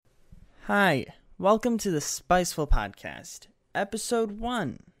Hi, welcome to the Spiceful podcast,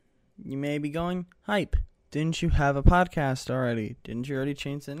 Ep.1. You may be going, hype, didn't you have a podcast already? Didn't you already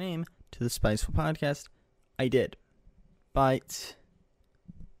change the name to the Spiceful podcast? I did, but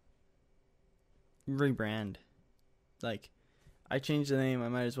rebrand. I changed the name, I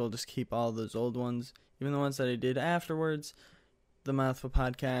might as well just keep all those old ones, even the ones that I did afterwards. The Mouthful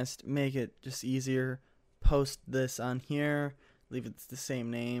podcast, make it just easier. Post this on here, leave it the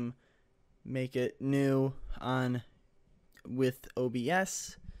same name. Make it new on with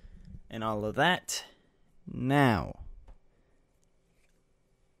OBS and all of that. Now,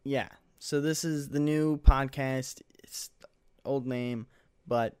 so this is the new podcast. It's old name,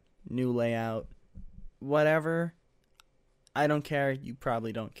 but new layout. Whatever. I don't care. You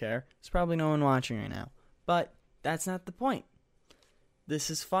probably don't care. There's probably no one watching right now. But that's not the point.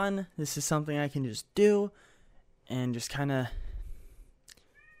 This is fun. This is something I can just do and just kind of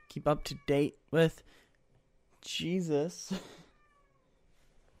keep up to date with. Jesus.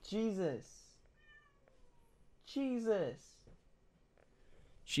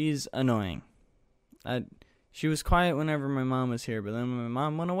 She's annoying. She was quiet whenever my mom was here, but then when my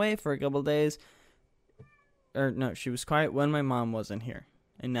mom went away for a couple days, she was quiet when my mom wasn't here.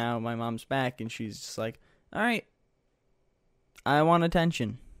 And now my mom's back and she's just like, all right, I want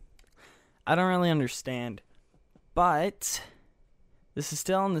attention. I don't really understand, but this is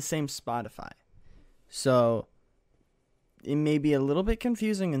still on the same Spotify. So it may be a little bit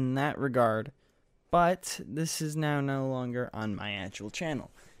confusing in that regard, but this is now no longer on my actual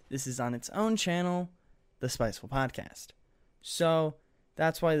channel. This is on its own channel, the Spiceful Podcast. So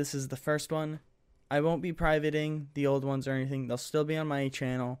that's why this is the first one. I won't be privating the old ones or anything. They'll still be on my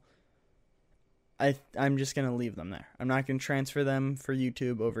channel. I'm just going to leave them there. I'm not going to transfer them for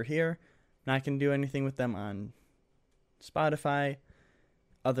YouTube over here. I'm not going to do anything with them on Spotify,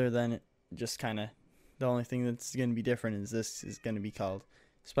 other than just kind of the only thing that's going to be different is this is going to be called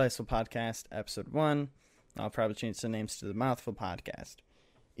Spiceful Podcast Ep.1. I'll probably change the names to the Mouthful Podcast.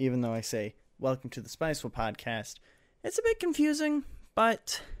 Even though I say, welcome to the Spiceful Podcast, it's a bit confusing,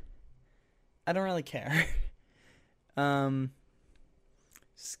 but I don't really care.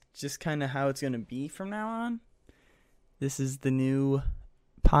 Just kind of how it's going to be from now on. This is the new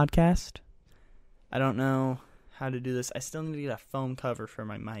podcast. I don't know how to do this. I still need to get a foam cover for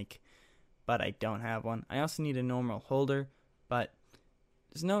my mic, but I don't have one. I also need a normal holder, but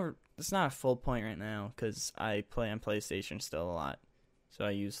it's not a full point right now because I play on PlayStation still a lot. So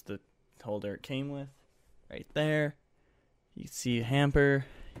I use the holder it came with right there. You can see a hamper.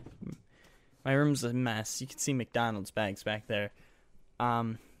 My room's a mess. You can see McDonald's bags back there.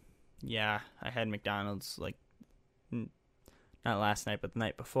 I had McDonald's not last night, but the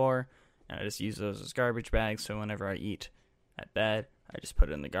night before. And I just use those as garbage bags, so whenever I eat at bed, I just put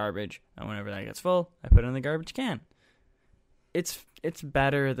it in the garbage. And whenever that gets full, I put it in the garbage can. It's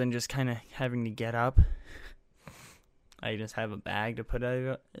better than just kind of having to get up. I just have a bag to put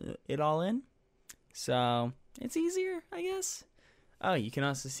it all in. So, it's easier, I guess. Oh, you can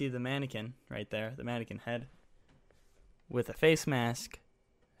also see the mannequin right there, the mannequin head, with a face mask,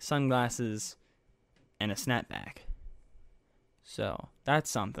 sunglasses, and a snapback. So, that's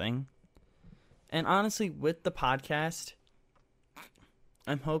something. And honestly, with the podcast,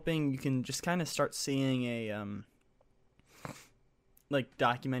 I'm hoping you can just kind of start seeing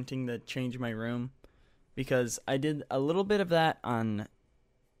documenting the change in my room. Because I did a little bit of that on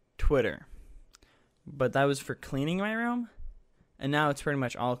Twitter. But that was for cleaning my room. And now it's pretty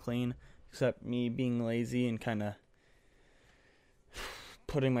much all clean, except me being lazy and kind of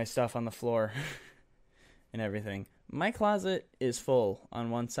putting my stuff on the floor and everything. My closet is full on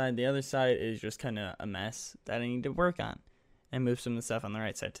one side. The other side is just kind of a mess that I need to work on and move some of the stuff on the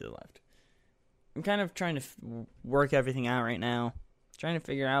right side to the left. I'm kind of trying to work everything out right now, trying to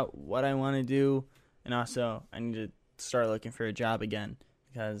figure out what I want to do. And also, I need to start looking for a job again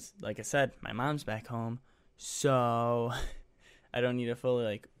because, like I said, my mom's back home, so I don't need to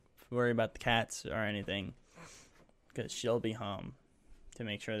fully worry about the cats or anything because she'll be home to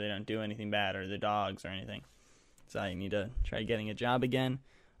make sure they don't do anything bad, or the dogs or anything. So I need to try getting a job again.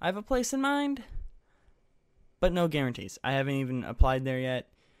 I have a place in mind, but no guarantees. I haven't even applied there yet.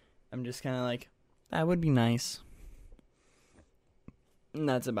 I'm just kind of that would be nice. And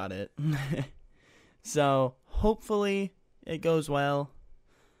that's about it. So hopefully it goes well.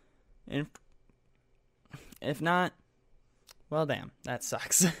 And if not, well, damn, that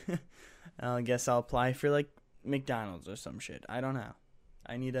sucks. I guess I'll apply for McDonald's or some shit. I don't know.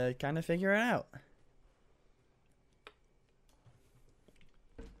 I need to kind of figure it out.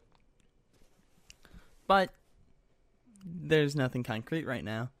 But there's nothing concrete right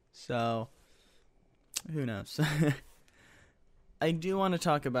now. So, who knows? I do want to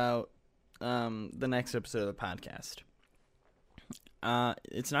talk about the next episode of the podcast.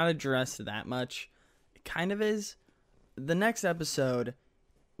 It's not addressed that much. It kind of is. The next episode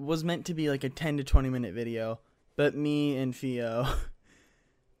was meant to be like a 10 to 20 minute video, but me and Theo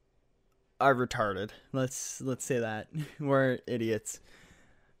are retarded. Let's say that. We're idiots.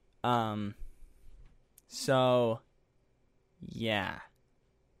 So yeah.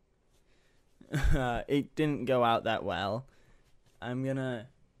 It didn't go out that well. I'm gonna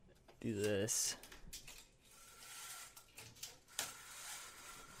do this.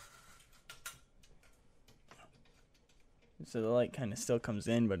 So the light kind of still comes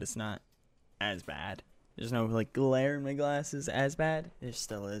in, but it's not as bad. There's no like glare in my glasses as bad. There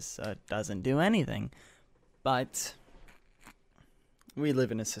still is, so it doesn't do anything. But we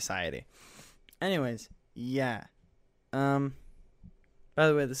live in a society. Anyways, yeah. By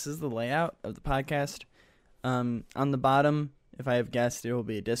the way, this is the layout of the podcast. On the bottom, if I have guests, there will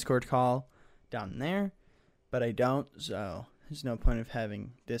be a Discord call down there. But I don't, so there's no point of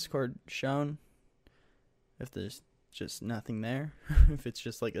having Discord shown if there's just nothing there. If it's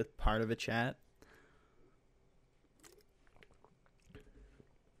just like a part of a chat.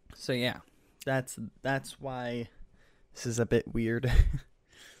 So yeah, that's why this is a bit weird.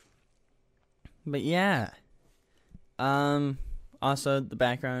 But yeah. Also the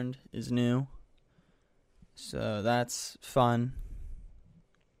background is new. So that's fun.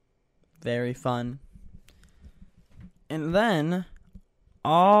 Very fun. And then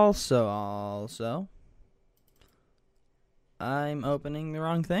also I'm opening the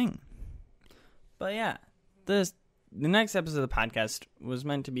wrong thing. But yeah, the next episode of the podcast was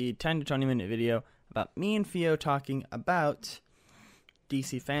meant to be a 10 to 20 minute video about me and Theo talking about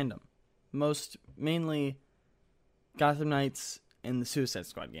DC fandom. Mainly Gotham Knights and the Suicide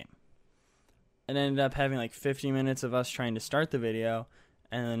Squad game. It ended up having like 50 minutes of us trying to start the video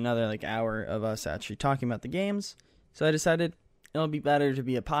and another like hour of us actually talking about the games. So I decided it'll be better to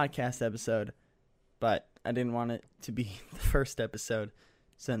be a podcast episode, but I didn't want it to be the first episode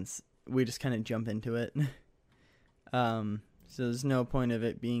since we just kind of jump into it. So there's no point of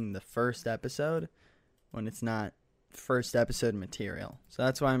it being the first episode when it's not first episode material. So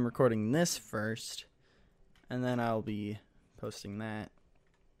that's why I'm recording this first, and then I'll be posting that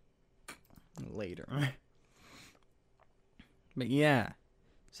later. But yeah,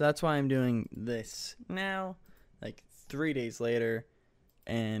 so that's why I'm doing this now, like 3 days later,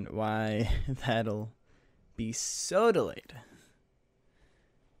 and why that'll be so delayed.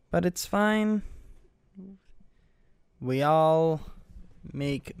 But it's fine. We all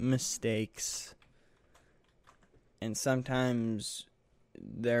make mistakes, and sometimes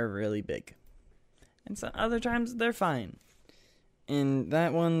they're really big, and so other times they're fine, and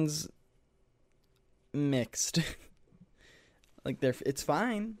that one's mixed. Like it's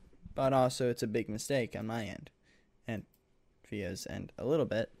fine, but also it's a big mistake on my end and Fia's end a little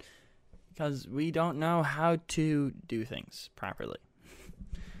bit, because we don't know how to do things properly.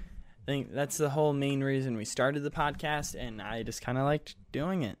 I think that's the whole main reason we started the podcast, and I just kind of liked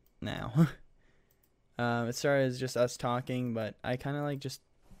doing it now. It started as just us talking, but I kind of like just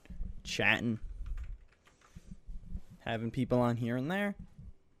chatting, having people on here and there.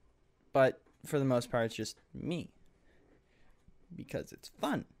 But for the most part, it's just me, because it's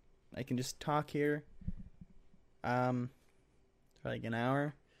fun. I can just talk here for like an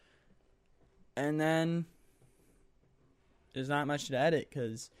hour, and then there's not much to edit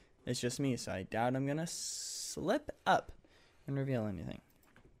because it's just me, so I doubt I'm going to slip up and reveal anything.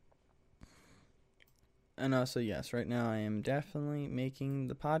 And also, yes, right now I am definitely making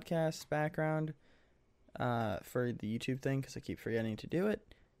the podcast background for the YouTube thing because I keep forgetting to do it.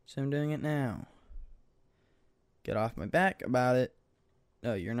 So I'm doing it now. Get off my back about it.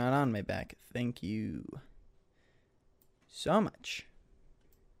 Oh, you're not on my back. Thank you so much.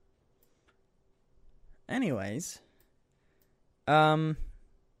 Anyways, I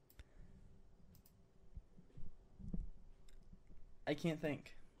can't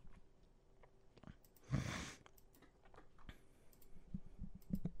think.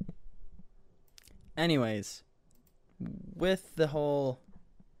 Anyways, with the whole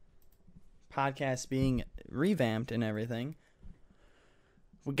podcast being revamped and everything,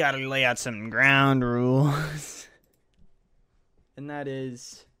 we gotta lay out some ground rules. And that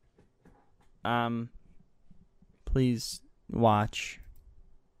is, please watch.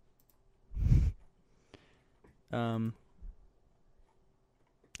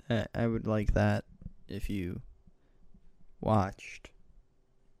 I would like that if you watched.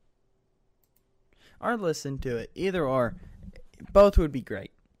 Or listened to it. Either or. Both would be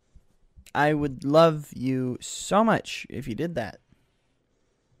great. I would love you so much if you did that.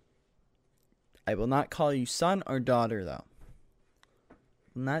 I will not call you son or daughter, though. I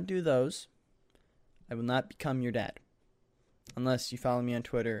will not do those. I will not become your dad. Unless you follow me on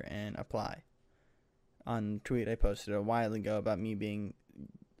Twitter and apply. On a tweet I posted a while ago about me being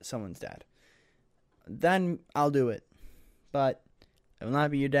someone's dad. Then I'll do it. But I will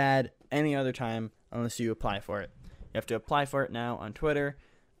not be your dad any other time unless you apply for it. You have to apply for it now on Twitter.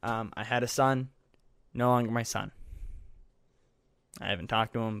 I had a son. No longer my son. I haven't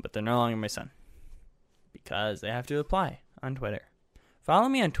talked to him, but they're no longer my son. Because they have to apply on Twitter. Follow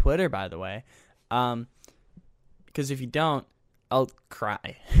me on Twitter, by the way. Because if you don't, I'll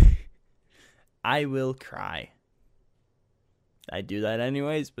cry. I will cry. I do that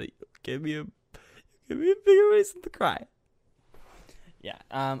anyways, but give me a bigger reason to cry. Yeah,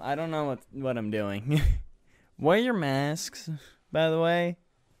 I don't know what I'm doing. Wear your masks, by the way.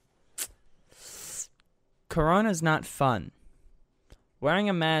 Corona's not fun. Wearing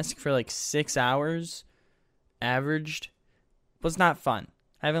a mask for like 6 hours, averaged, was not fun.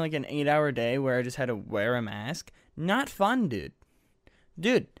 Having like an 8-hour day where I just had to wear a mask, not fun, dude.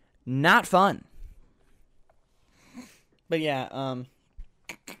 Dude, not fun. But yeah,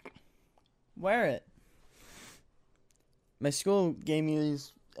 wear it. My school gave me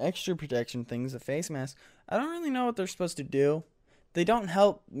these extra protection things, a face mask. I don't really know what they're supposed to do. They don't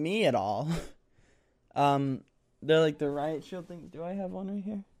help me at all. They're like the riot shield thing. Do I have one right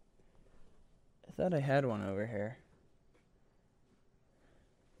here? I thought I had one over here.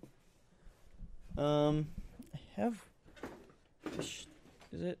 I have... Is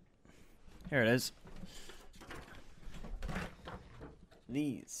it? Here it is.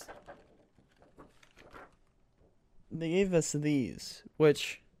 These. They gave us these,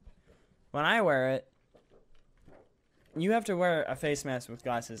 which, when I wear it, you have to wear a face mask with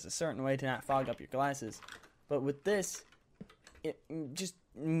glasses a certain way to not fog up your glasses. But with this, it just,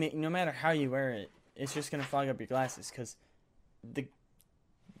 no matter how you wear it, it's just going to fog up your glasses because the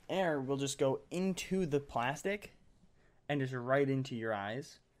air will just go into the plastic and just right into your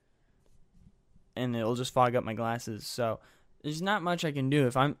eyes. And it'll just fog up my glasses. So there's not much I can do.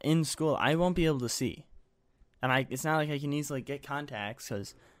 If I'm in school, I won't be able to see. And it's not like I can easily get contacts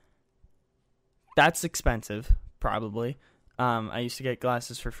because that's expensive, probably. I used to get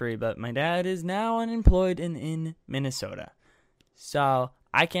glasses for free, but my dad is now unemployed and in Minnesota. So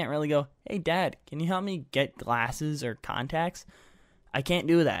I can't really go, hey, Dad, can you help me get glasses or contacts? I can't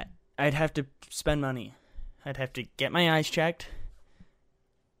do that. I'd have to spend money. I'd have to get my eyes checked,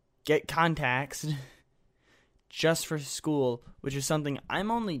 get contacts just for school, which is something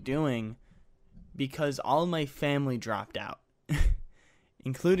I'm only doing because all my family dropped out,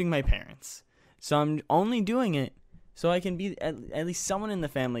 including my parents. So I'm only doing it so I can be, at least someone in the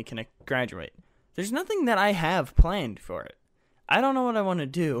family can graduate. There's nothing that I have planned for it. I don't know what I want to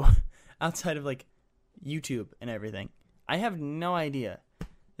do outside of, like, YouTube and everything. I have no idea.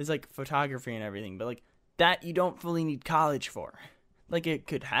 There's, like, photography and everything, but, like, that you don't fully need college for. Like, it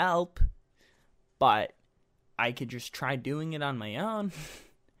could help, but I could just try doing it on my own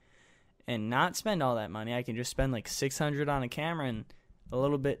and not spend all that money. I can just spend, like, $600 on a camera and a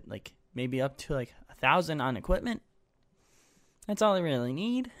little bit, like, maybe up to, like, $1,000 on equipment. That's all I really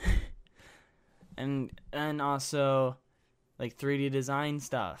need. and also, like, 3D design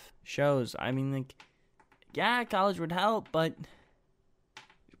stuff, shows. I mean, like, yeah, college would help, but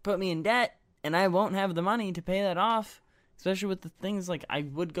put me in debt, and I won't have the money to pay that off, especially with the things, like, I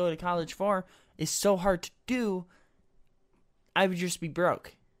would go to college for. It's so hard to do. I would just be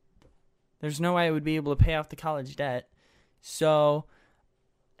broke. There's no way I would be able to pay off the college debt. So,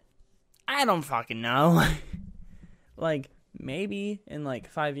 I don't fucking know. Like, maybe in, like,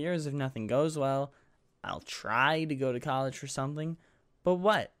 5 years, if nothing goes well, I'll try to go to college for something. But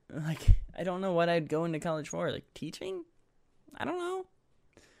what? Like, I don't know what I'd go into college for. Like, teaching? I don't know.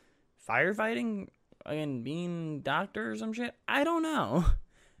 Firefighting? Again, being a doctor or some shit? I don't know.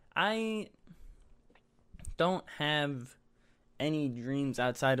 I don't have any dreams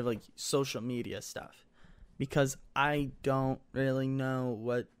outside of, like, social media stuff. Because I don't really know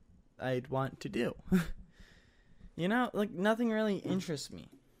what I'd want to do. You know, like, nothing really interests me.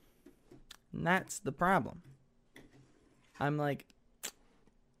 And that's the problem. I'm like,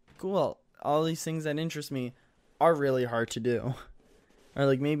 cool, all these things that interest me are really hard to do. Or,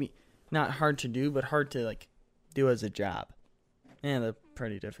 like, maybe not hard to do, but hard to, like, do as a job. Yeah, they're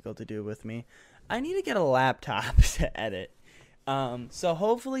pretty difficult to do with me. I need to get a laptop to edit. So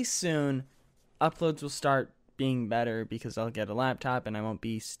hopefully soon, uploads will start being better because I'll get a laptop and I won't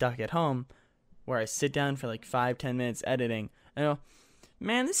be stuck at home where I sit down for like 5-10 minutes editing. I know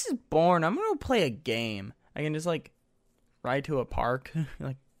man, this is boring. I'm going to play a game. I can just, like, ride to a park,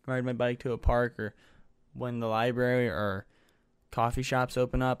 like, ride my bike to a park, or when the library or coffee shops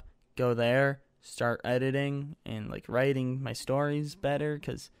open up, go there, start editing and, like, writing my stories better,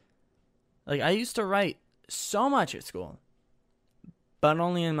 because, like, I used to write so much at school, but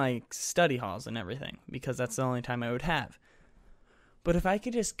only in my study halls and everything, because that's the only time I would have. But if I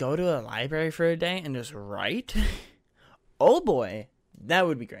could just go to a library for a day and just write, oh boy, that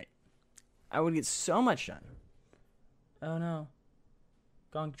would be great. I would get so much done. Oh no.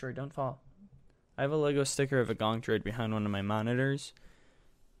 Gonk droid, don't fall. I have a Lego sticker of a gonk droid behind one of my monitors.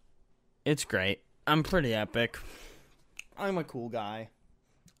 It's great. I'm pretty epic. I'm a cool guy.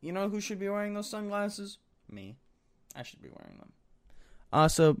 You know who should be wearing those sunglasses? Me. I should be wearing them.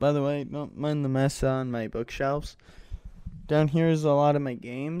 Also, by the way, don't mind the mess on my bookshelves. Down here is a lot of my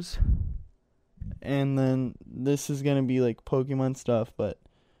games. And then this is going to be like Pokemon stuff, but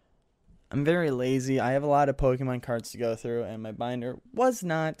I'm very lazy. I have a lot of Pokemon cards to go through, and my binder was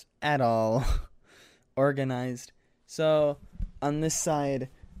not at all organized. So on this side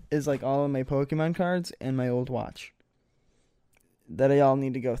is like all of my Pokemon cards and my old watch that I all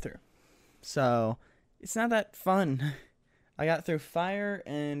need to go through. So it's not that fun. I got through fire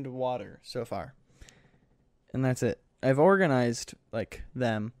and water so far, and that's it. I've organized like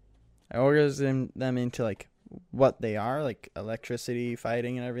them. I organized them into like what they are, like electricity,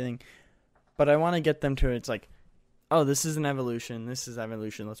 fighting, and everything. But I want to get them to it's like, oh, this is an evolution. This is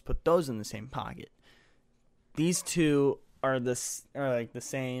evolution. Let's put those in the same pocket. These two are like the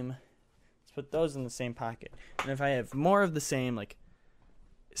same. Let's put those in the same pocket. And if I have more of the same, like,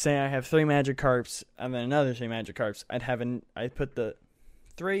 say I have 3 Magikarps and then another 3 Magikarps, I'd put the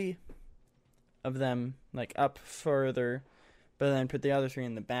 3 of them like up further, but then put the other 3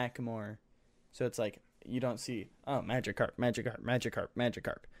 in the back more. So it's like you don't see, oh, Magikarp, Magikarp, Magikarp,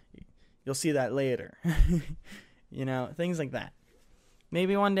 Magikarp. You'll see that later. You know, things like that.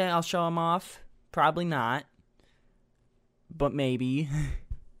 Maybe one day I'll show them off. Probably not. But maybe.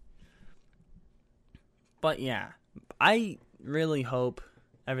 But yeah, I really hope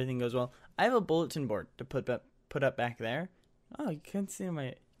everything goes well. I have a bulletin board to put up back there. Oh, you can't see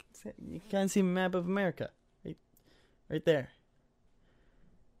my map of America. Right there.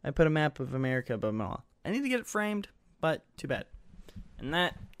 I put a map of America above my wall. I need to get it framed, but too bad. And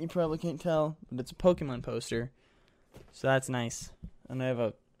that, you probably can't tell, but it's a Pokemon poster. So that's nice. And I have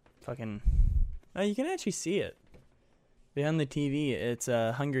a fucking... Oh, you can actually see it. Behind the TV, it's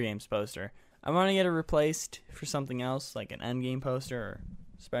a Hunger Games poster. I want to get it replaced for something else, like an Endgame poster or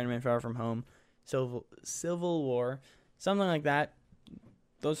Spider-Man Far From Home, Civil War, something like that.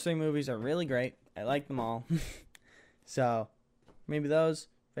 Those 3 movies are really great. I like them all. So, maybe those.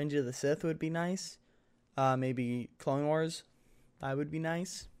 Revenge of the Sith would be nice. Maybe Clone Wars. That would be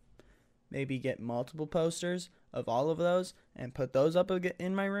nice. Maybe get multiple posters of all of those and put those up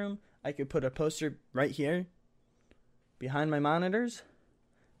in my room. I could put a poster right here behind my monitors.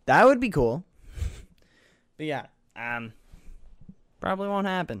 That would be cool. But yeah, probably won't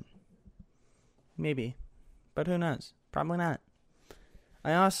happen. Maybe. But who knows? Probably not.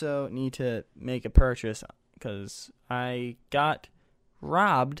 I also need to make a purchase because I got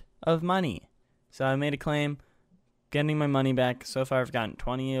robbed of money. So I made a claim, getting my money back. So far I've gotten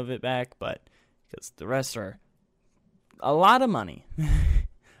 20 of it back, but because the rest are a lot of money.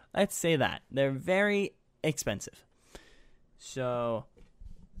 Let's say that. They're very expensive. So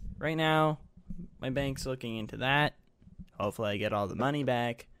right now, my bank's looking into that. Hopefully I get all the money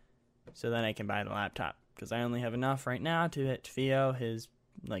back so then I can buy the laptop. Because I only have enough right now to get Theo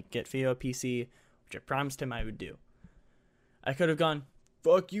a PC, which I promised him I would do. I could have gone,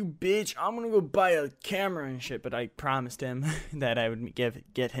 fuck you, bitch, I'm going to go buy a camera and shit. But I promised him that I would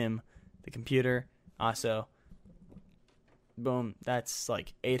get him the computer. Also, boom, that's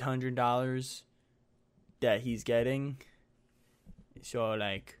like $800 that he's getting. So,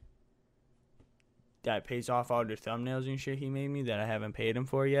 like, that pays off all the thumbnails and shit he made me that I haven't paid him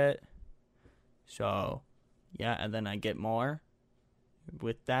for yet. So, yeah, and then I get more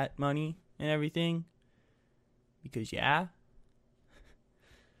with that money and everything. Because, yeah,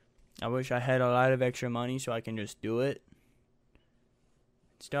 I wish I had a lot of extra money so I can just do it.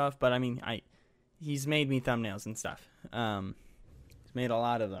 Stuff, but I mean, he's made me thumbnails and stuff. He's made a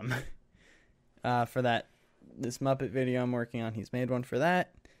lot of them. For this Muppet video I'm working on, he's made one for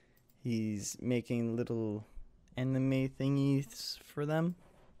that. He's making little anime thingies for them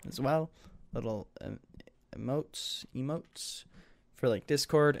as well. Little emotes for like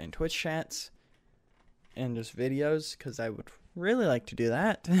Discord and Twitch chats and just videos, because I would really like to do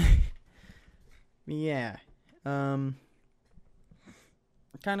that. Yeah.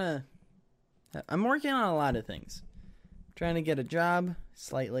 I'm working on a lot of things. Trying to get a job,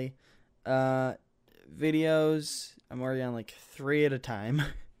 slightly. Videos, I'm working on like 3 at a time.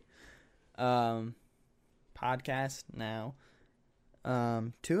 Podcast now.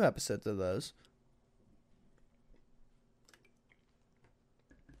 2 episodes of those.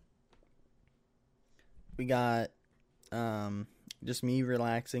 We got just me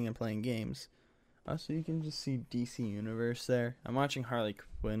relaxing and playing games. So you can just see DC Universe there. I'm watching Harley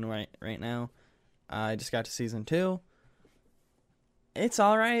Quinn right now. I just got to season 2. It's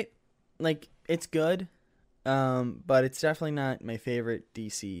alright. Like, it's good. But it's definitely not my favorite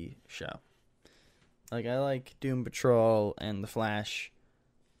DC show. Like, I like Doom Patrol and The Flash.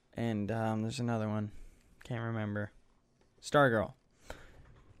 And there's another one. Can't remember. Stargirl.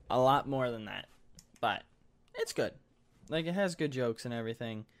 A lot more than that. But it's good. Like, it has good jokes and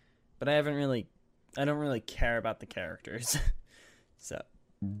everything. But I don't really care about the characters. So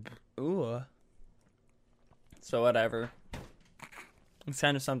whatever. It's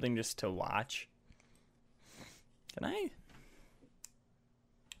kind of something just to watch. Can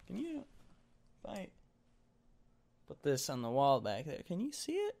you, if I put this on the wall back there, can you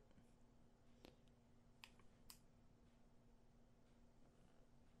see it?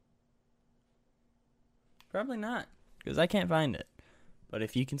 Probably not, because I can't find it. But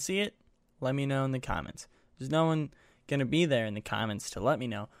if you can see it, let me know in the comments. There's no one going to be there in the comments to let me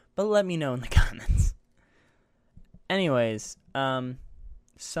know, but let me know in the comments. Anyways,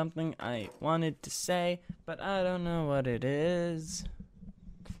 something I wanted to say, but I don't know what it is.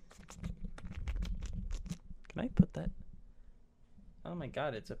 Can I put that? Oh my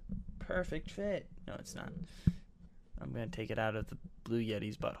god, it's a perfect fit. No, it's not. I'm going to take it out of the Blue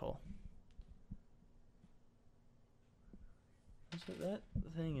Yeti's butthole. That's what that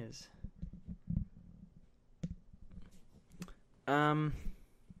thing is.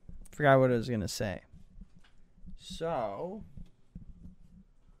 Forgot what I was going to say. So,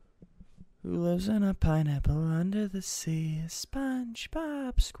 who lives in a pineapple under the sea?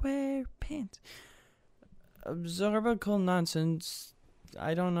 SpongeBob SquarePants. Absorbical nonsense.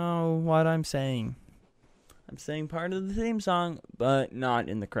 I don't know what I'm saying. I'm saying part of the theme song, but not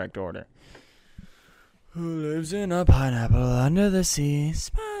in the correct order. Who lives in a pineapple under the sea?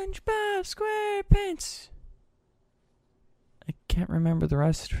 SpongeBob SquarePants. I can't remember the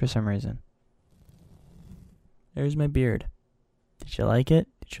rest for some reason. There's my beard. Did you like it?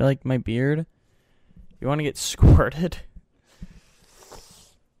 Did you like my beard? You want to get squirted?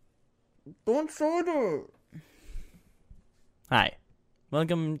 Don't say that. Hi.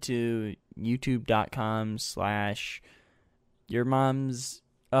 Welcome to youtube.com/your mom's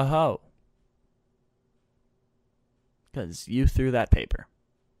a hoe. Because you threw that paper.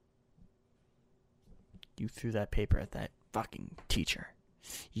 You threw that paper at that fucking teacher.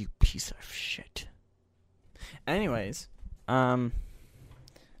 You piece of shit. Anyways, I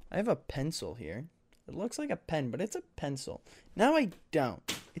have a pencil here. It looks like a pen, but it's a pencil. Now I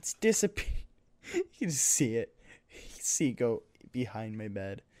don't. It's disappeared. You can see it. You can see it go behind my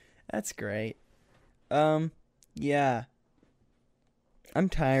bed. That's great. Yeah. I'm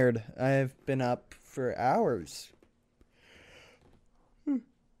tired. I've been up for hours.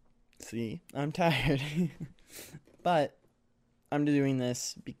 See, I'm tired. But I'm doing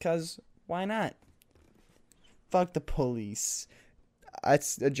this because why not? Fuck the police.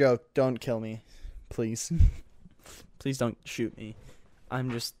 It's a joke. Don't kill me. Please. Please don't shoot me.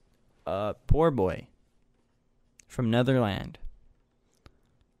 I'm just a poor boy from Netherland.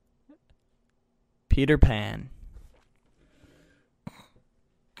 Peter Pan.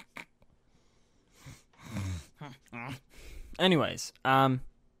 Anyways,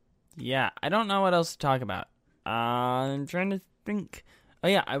 yeah, I don't know what else to talk about. I'm trying to think. Oh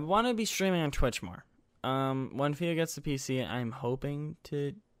yeah, I want to be streaming on Twitch more. When Theo gets the PC, I'm hoping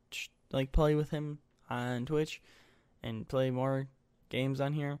to play with him on Twitch and play more games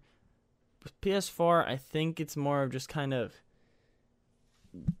on here. With PS4, I think it's more of just kind of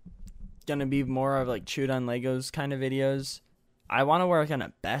gonna be more of like chewed on Legos kind of videos. I want to work on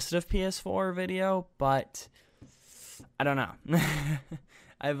a best of PS4 video, but I don't know.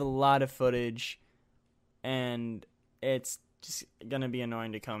 I have a lot of footage, and it's just gonna be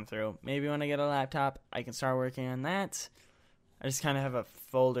annoying to comb through. Maybe when I get a laptop, I can start working on that. I just kind of have a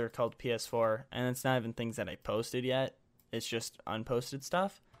folder called PS4, and it's not even things that I posted yet. It's just unposted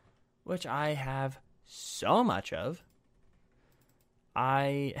stuff, which I have so much of.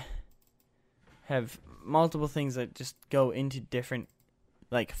 I have multiple things that just go into different,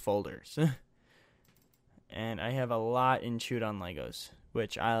 folders. And I have a lot in Chewed on Legos,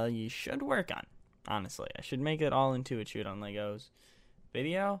 which I should work on, honestly. I should make it all into a Chewed on Legos.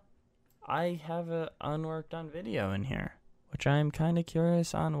 video, I have a unworked on video in here, which I'm kind of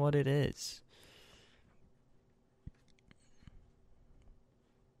curious on what it is.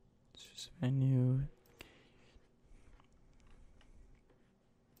 It's just menu.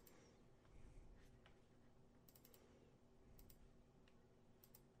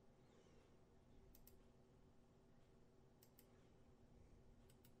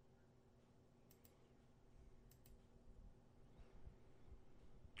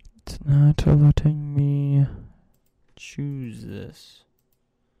 It's not letting me choose this.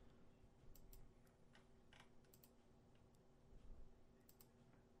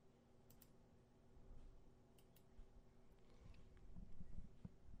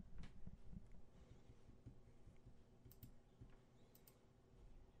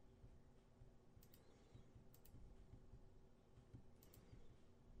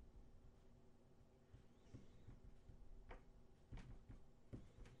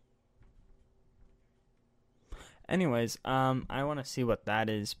 Anyways, I want to see what that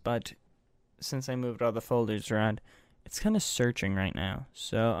is, but since I moved all the folders around, it's kind of searching right now.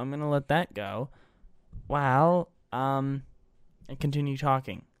 So I'm going to let that go while I continue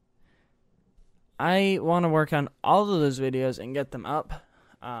talking. I want to work on all of those videos and get them up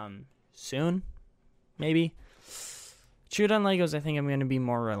soon, maybe. Shoot on Legos, I think I'm going to be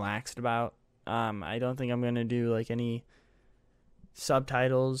more relaxed about. I don't think I'm going to do like any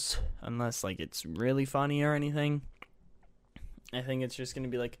subtitles unless like it's really funny or anything. I think it's just going to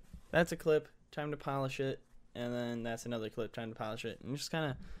be like, that's a clip, time to polish it, and then that's another clip, time to polish it, and just kind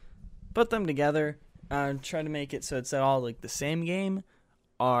of put them together, try to make it so it's all like the same game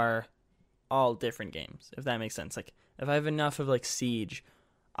or all different games, if that makes sense. Like if I have enough of like Siege,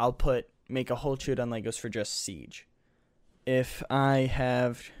 I'll make a whole shoot on Legos for just Siege. If I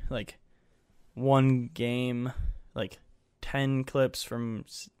have like one game, like 10 clips from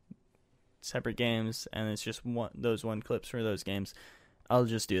separate games, and it's just those one clips for those games, I'll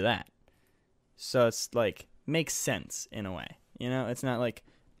just do that. So it's like makes sense in a way, you know. It's not like,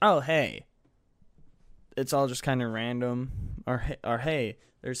 oh hey, it's all just kind of random, or hey,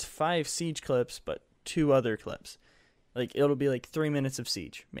 there's 5 Siege clips but 2 other clips. Like it'll be like 3 minutes of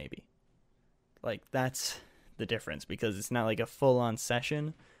Siege maybe. Like that's the difference, because it's not like a full-on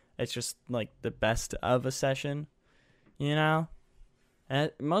session. It's just like the best of a session. You know,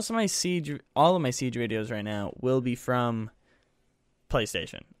 most of my all of my Siege videos right now will be from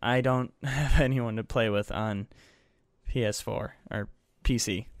PlayStation. I don't have anyone to play with on PS4 or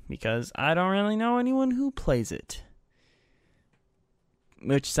PC because I don't really know anyone who plays it,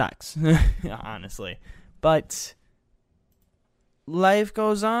 which sucks, honestly. But life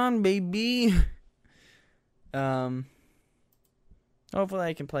goes on, baby. Hopefully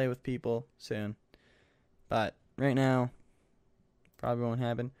I can play with people soon, but right now, probably won't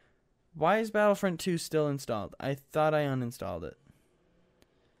happen. Why is Battlefront 2 still installed? I thought I uninstalled it.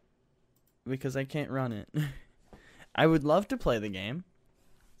 Because I can't run it. I would love to play the game,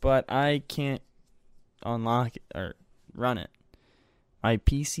 but I can't unlock it or run it. My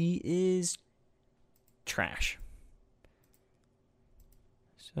PC is trash.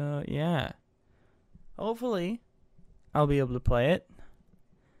 So, yeah. Hopefully, I'll be able to play it.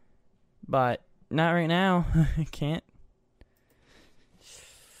 But not right now. I can't.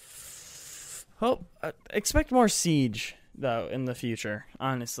 Expect more Siege, though, in the future,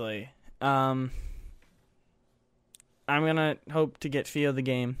 honestly. I'm going to hope to get Fio the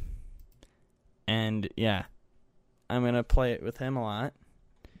game. And, yeah. I'm going to play it with him a lot.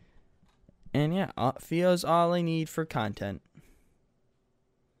 And, yeah, Fio's all I need for content.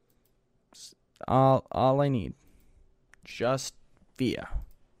 All I need. Just Fio.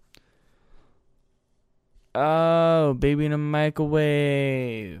 Oh, baby in a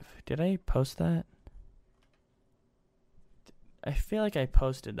microwave. Did I post that? I feel like I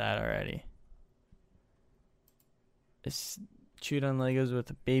posted that already. It's Shoot on Legos with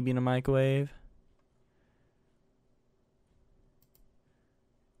a baby in a microwave.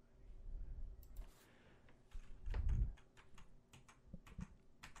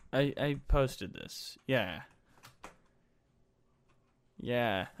 I posted this. Yeah.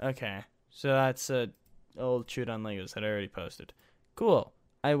 Yeah, okay. So that's a old Shoot on Legos that I already posted. Cool.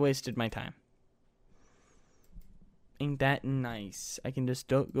 I wasted my time. Ain't that nice? I can just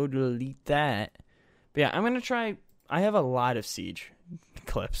go delete that. But yeah, I'm going to try. I have a lot of Siege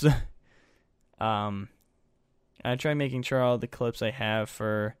clips. I try making sure all the clips I have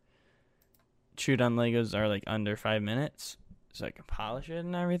for Shoot on Legos are like under 5 minutes, so I can polish it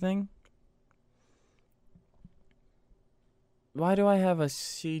and everything. Why do I have a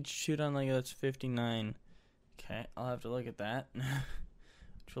Siege Shoot on Lego that's 59? Okay, I'll have to look at that.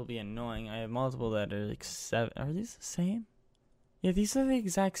 which will be annoying. I have multiple that are like 7. Are these the same? Yeah, these are the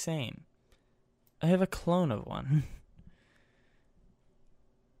exact same. I have a clone of one.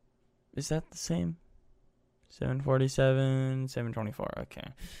 Is that the same? 747, 724.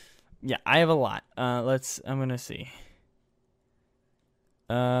 Okay. Yeah, I have a lot. I'm gonna see.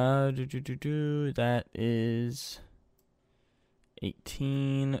 That is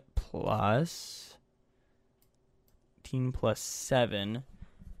 18 plus 7,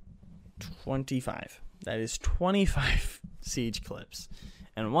 25. That is 25 siege clips.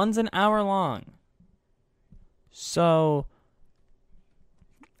 And one's an hour long. So,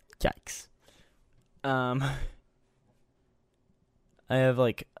 yikes. I have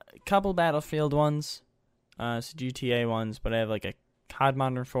like a couple Battlefield ones, GTA ones, but I have like a COD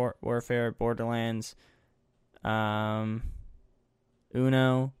Modern Warfare, Borderlands, Uno.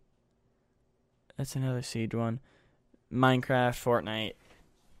 That's another Siege one. Minecraft, Fortnite.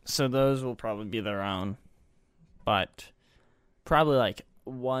 So those will probably be their own. But probably like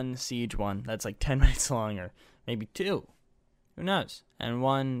one Siege one that's like 10 minutes long, or maybe 2. Who knows? And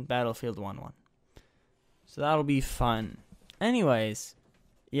one Battlefield 1 one. So that'll be fun. Anyways,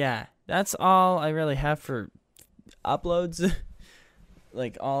 yeah, that's all I really have for uploads.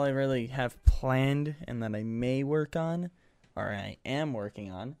 Like, all I really have planned and that I may work on, or I am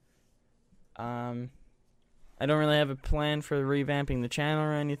working on. I don't really have a plan for revamping the channel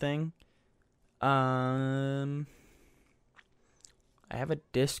or anything. I have a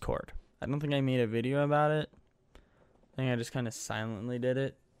Discord. I don't think I made a video about it. I think I just kind of silently did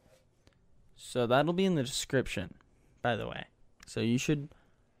it. So that'll be in the description, by the way. So you should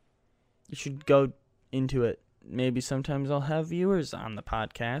go into it. Maybe sometimes I'll have viewers on the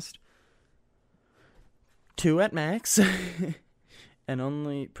podcast. 2 at max. And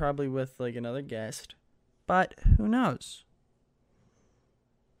only probably with like another guest. But who knows?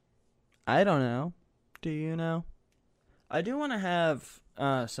 I don't know. Do you know? I do want to have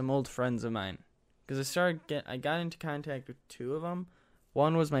some old friends of mine. Because I got into contact with 2 of them.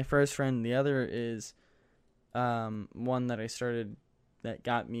 One was my first friend. The other is one that I started that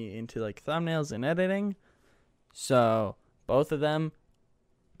got me into like thumbnails and editing. So both of them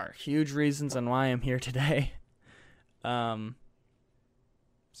are huge reasons on why I'm here today. So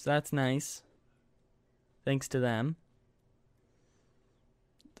that's nice. Thanks to them.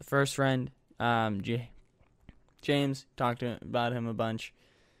 The first friend, James, talked about him a bunch.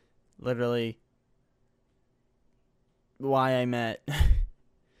 Literally why I met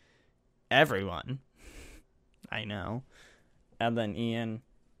everyone I know. And then Ian,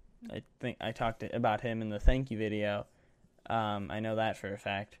 I think I talked about him in the thank you video. I know that for a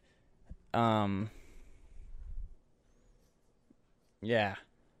fact. Yeah.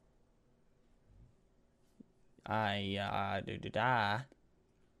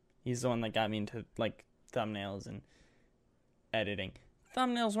 He's the one that got me into like thumbnails and editing.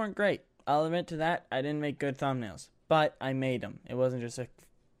 Thumbnails weren't great. I'll admit to that. I didn't make good thumbnails, but I made them. It wasn't just a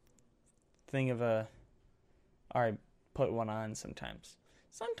thing of or I put one on sometimes.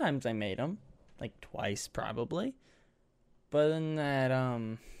 Sometimes I made them, like twice probably. But then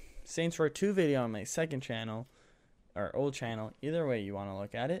that Saints Row 2 video on my second channel, or old channel, either way you want to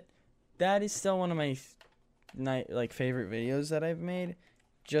look at it, that is still one of my favorite videos that I've made,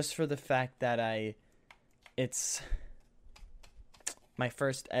 just for the fact that it's my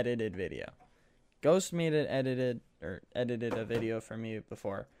first edited video. Ghost made it edited a video for me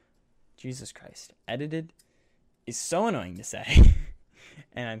before. Jesus Christ. Edited is so annoying to say.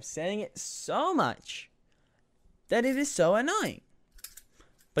 And I'm saying it so much that it is so annoying.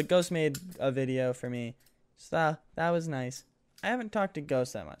 But Ghost made a video for me, so that was nice. I haven't talked to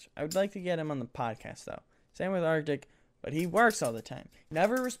Ghost that much. I would like to get him on the podcast, though. Same with Arctic, but he works all the time.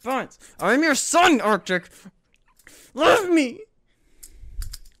 Never responds. I'm your son, Arctic. Love me.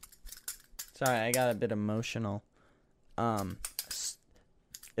 Sorry, I got a bit emotional.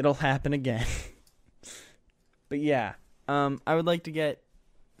 It'll happen again. But yeah, I would like to get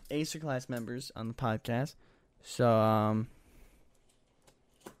Acer class members on the podcast. So,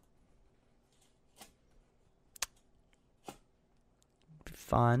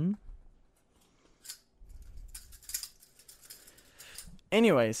 fun.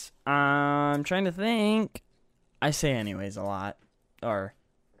 Anyways, I'm trying to think. I say anyways a lot. Or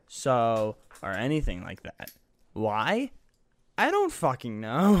anything like that. Why? I don't fucking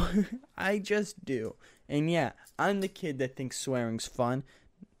know. I just do. And yeah, I'm the kid that thinks swearing's fun.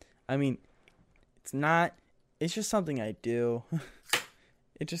 I mean, it's not. It's just something I do.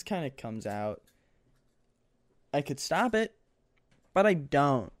 It just kind of comes out. I could stop it, but I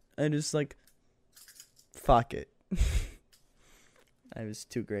don't. I just fuck it. I was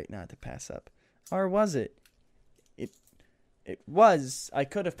too great not to pass up. Or was it? It was. I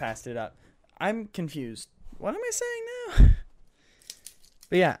could have passed it up. I'm confused. What am I saying now?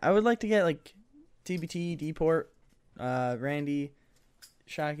 But yeah, I would like to get like TBT, Deport, Randy,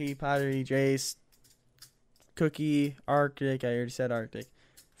 Shocky, Pottery, Jace, Cookie, Arctic. I already said Arctic.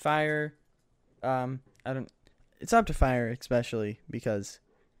 Fire. I don't. It's up to Fire especially because,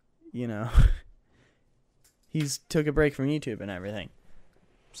 he's took a break from YouTube and everything.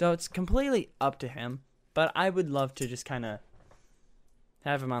 So it's completely up to him. But I would love to just kind of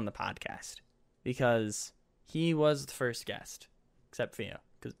have him on the podcast because he was the first guest, except for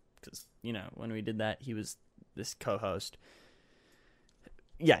because when we did that, he was this co-host.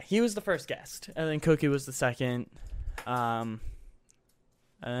 Yeah, he was the first guest, and then Cookie was the second, and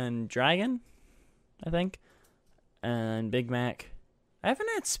Dragon, I think, and Big Mac. I haven't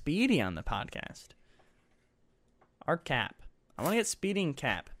had Speedy on the podcast. Or Cap. I want to get Speedy and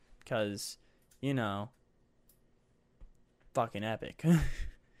Cap because, fucking epic.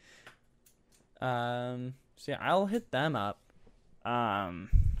 So yeah, I'll hit them up.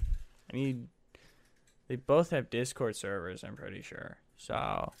 They both have Discord servers, I'm pretty sure.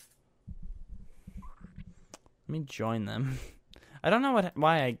 So let me join them. I don't know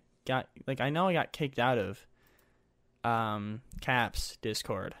why I got I know I got kicked out of Cap's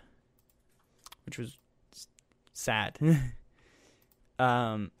Discord, which was sad.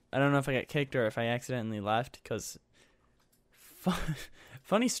 I don't know if I got kicked or if I accidentally left because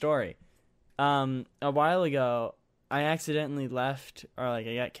funny story. A while ago, I accidentally left, or I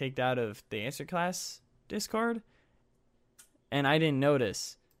got kicked out of the Answer Class Discord, and I didn't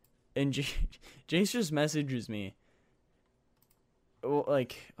notice. And Jace just messages me. Hold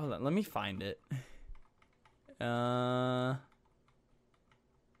on, let me find it.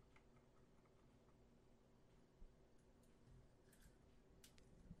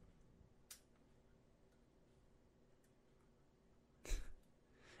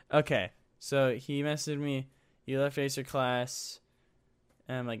 Okay. So he messaged me, you left Acer class,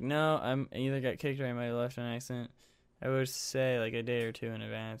 and I'm like, no, I either got kicked or I might have left on accident. I would say a day or two in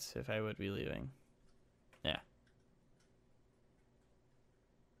advance if I would be leaving. Yeah.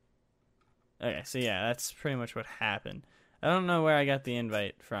 Okay, so yeah, that's pretty much what happened. I don't know where I got the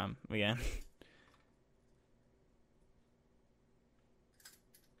invite from, again.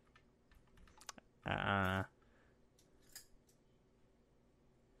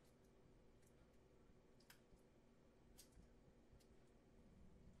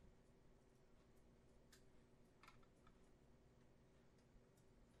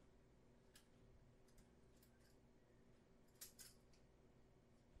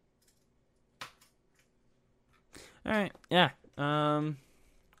 Alright, yeah. So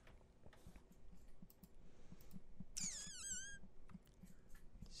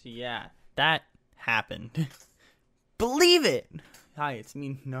yeah, that happened. Believe it! Hi, it's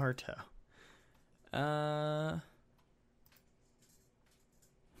me, Naruto.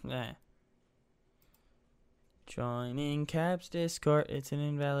 Yeah. Joining Cap's Discord. It's an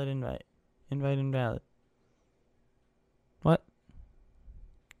invalid invite. Invite invalid. What?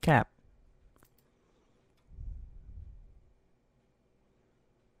 Cap.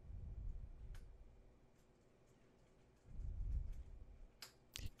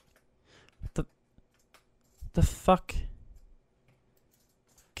 The fuck?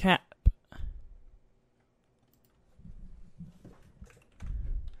 Cap.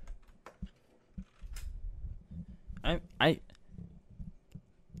 I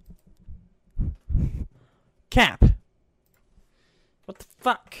Cap. What the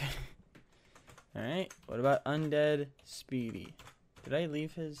fuck? Alright, what about Undead Speedy? Did I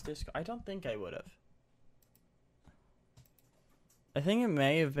leave his Discord? I don't think I would have. I think it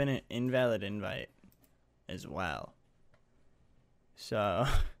may have been an invalid invite as well. So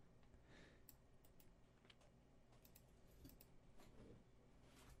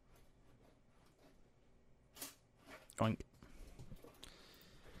going.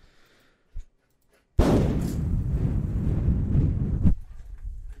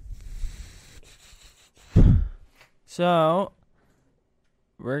 So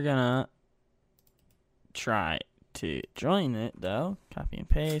we're gonna try to join it though. Copy and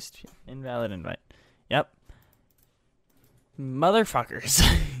paste. Invalid invite. Yep. Motherfuckers.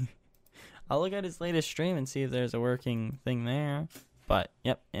 I'll look at his latest stream and see if there's a working thing there. But,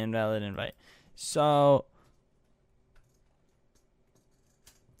 yep, invalid invite. So,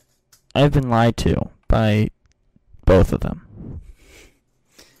 I've been lied to by both of them.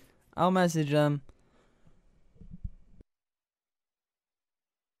 I'll message them.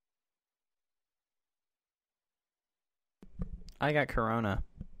 I got corona.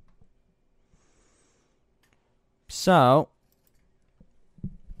 So,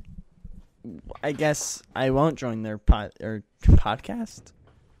 I guess I won't join their podcast.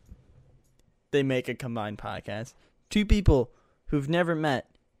 They make a combined podcast. Two people who've never met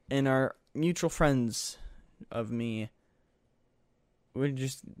and are mutual friends of me would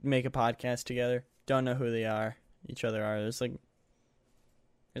just make a podcast together. Don't know who they are, each other are. There's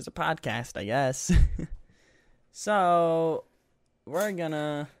a podcast, I guess. So, we're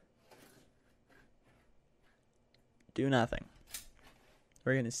gonna do nothing.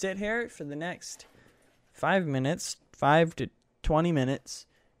 We're gonna sit here for the next 5 to 20 minutes,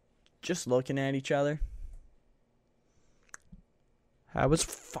 just looking at each other. I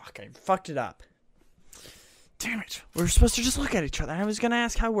fucked it up. Damn it. We were supposed to just look at each other. I was gonna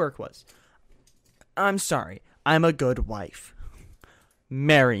ask how work was. I'm sorry. I'm a good wife.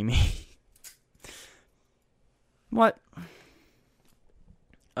 Marry me. What?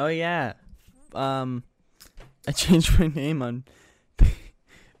 Oh, yeah. I changed my name on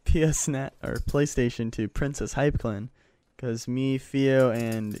PSNet or PlayStation to Princess Hype Clan. Because me, Theo,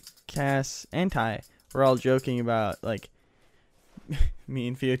 and Cass, and Ty were all joking about, me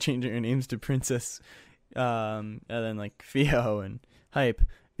and Theo changing our names to Princess. And then, Theo and Hype.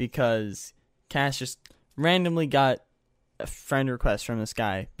 Because Cass just randomly got a friend request from this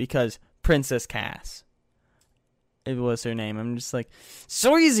guy. Because Princess Cass. It was her name. I'm just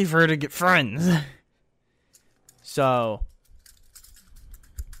so easy for her to get friends. So,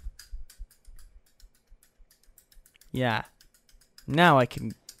 yeah. Now I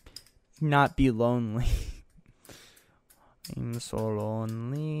can not be lonely. I'm so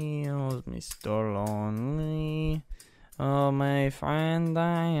lonely, oh, Mr. Lonely. Oh, my friend,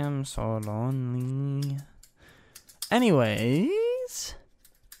 I am so lonely. Anyways.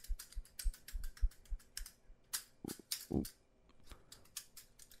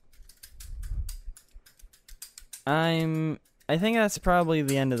 I think that's probably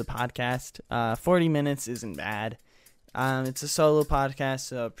the end of the podcast. 40 minutes isn't bad. It's a solo podcast,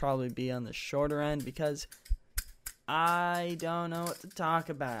 so it'll probably be on the shorter end because I don't know what to talk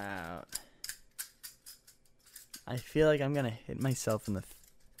about. I feel like I'm gonna hit myself in the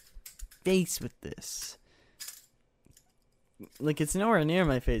face with this. It's nowhere near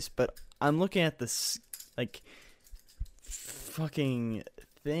my face, but I'm looking at this, fucking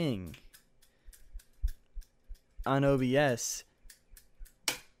thing on OBS.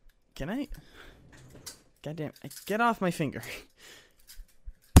 Can I? Goddamn! Get off my finger.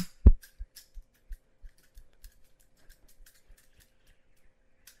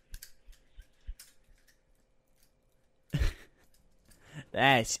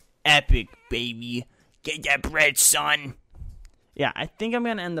 That's epic, baby. Get that bread, son. Yeah, I think I'm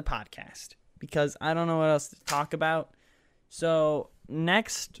gonna end the podcast because I don't know what else to talk about. So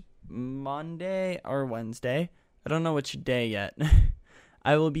next Monday or Wednesday, I don't know which day yet,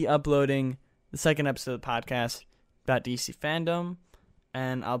 I will be uploading the second episode of the podcast about DC fandom,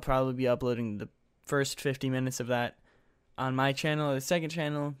 and I'll probably be uploading the first 50 minutes of that on my channel or the second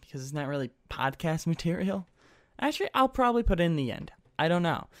channel because it's not really podcast material. Actually, I'll probably put it in the end. I don't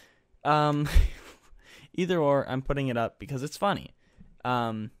know. Either or, I'm putting it up because it's funny.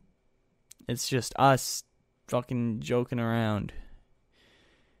 It's just us fucking joking around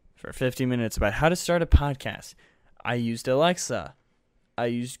for 50 minutes about how to start a podcast. I used Alexa. I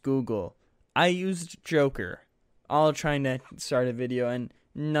used Google. I used Joker. All trying to start a video, and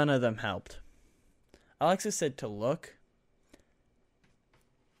none of them helped. Alexa said to look.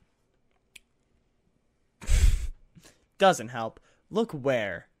 Doesn't help. Look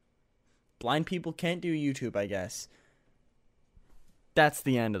where? Blind people can't do YouTube, I guess. That's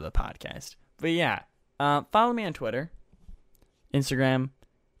the end of the podcast. But yeah, follow me on Twitter, Instagram,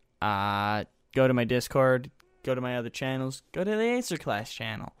 go to my Discord, go to my other channels, go to the Acer Class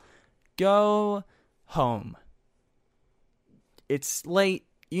channel. Go home. It's late.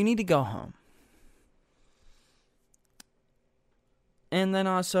 You need to go home. And then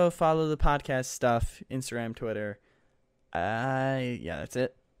also follow the podcast stuff, Instagram, Twitter. Yeah, that's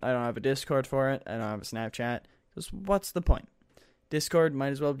it. I don't have a Discord for it. I don't have a Snapchat. Because what's the point? Discord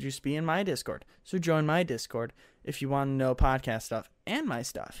might as well just be in my Discord. So join my Discord if you want to know podcast stuff and my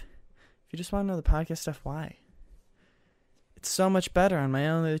stuff. If you just want to know the podcast stuff, why? It's so much better on my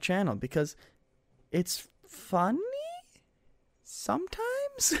own other channel because it's funny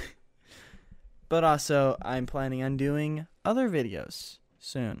sometimes. But also, I'm planning on doing other videos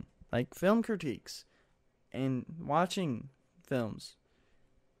soon, like film critiques and watching films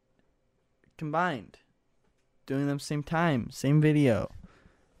combined, doing them same time, same video,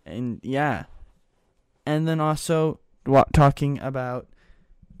 and yeah. And then also talking about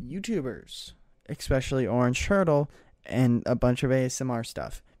YouTubers, especially Orange Turtle, and a bunch of ASMR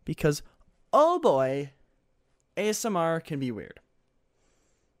stuff. Because, oh boy, ASMR can be weird.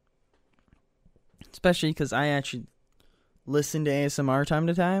 Especially because I actually listen to ASMR time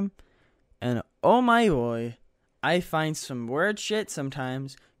to time. And oh my boy, I find some weird shit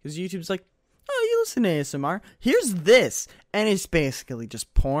sometimes. Because YouTube's like, oh, you listen to ASMR? Here's this. And it's basically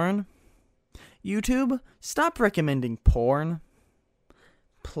just porn. YouTube, stop recommending porn.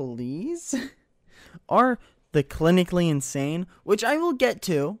 Please? Or the clinically insane, which I will get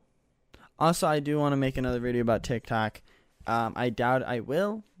to. Also, I do want to make another video about TikTok. I doubt I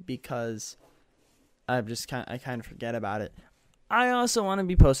will because I kind of forget about it. I also want to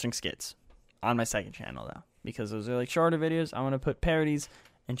be posting skits on my second channel though, because those are like shorter videos. I want to put parodies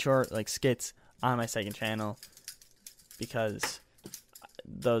and short like skits on my second channel because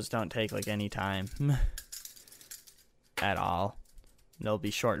those don't take like any time at all. They'll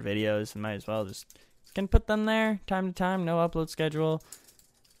be short videos and might as well just can put them there time to time. No upload schedule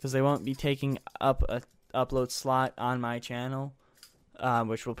because they won't be taking up a upload slot on my channel,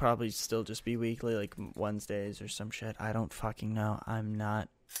 which will probably still just be weekly, like Wednesdays or some shit. I don't fucking know. I'm not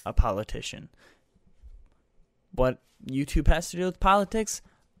a politician. What YouTube has to do with politics,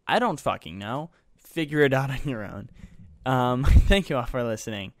 I don't fucking know. Figure it out on your own. Thank you all for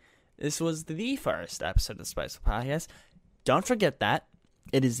listening. This was the first episode of the Spiceful Podcast. Don't forget that.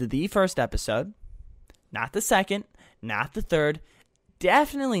 It is the first episode. Not the second. Not the third.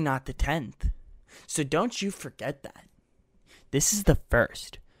 Definitely not the 10th. So don't you forget that. This is the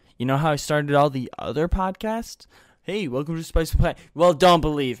first. You know how I started all the other podcasts? Hey, welcome to Spiceful Podcast. Well, don't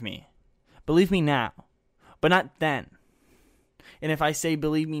believe me. Believe me now. But not then. And if I say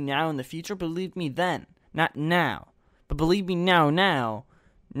believe me now in the future, believe me then. Not now. But believe me now,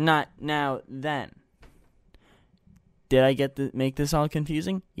 not now, then. Did I make this all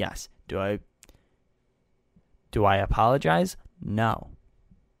confusing? Yes. Do I apologize? No.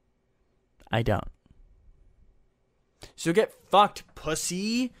 I don't. So get fucked,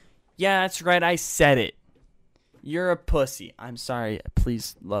 pussy. Yeah, that's right. I said it. You're a pussy. I'm sorry.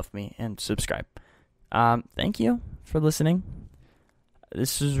 Please love me and subscribe. Thank you for listening.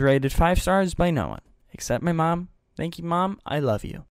 This was rated 5 stars by no one except my mom. Thank you, Mom. I love you.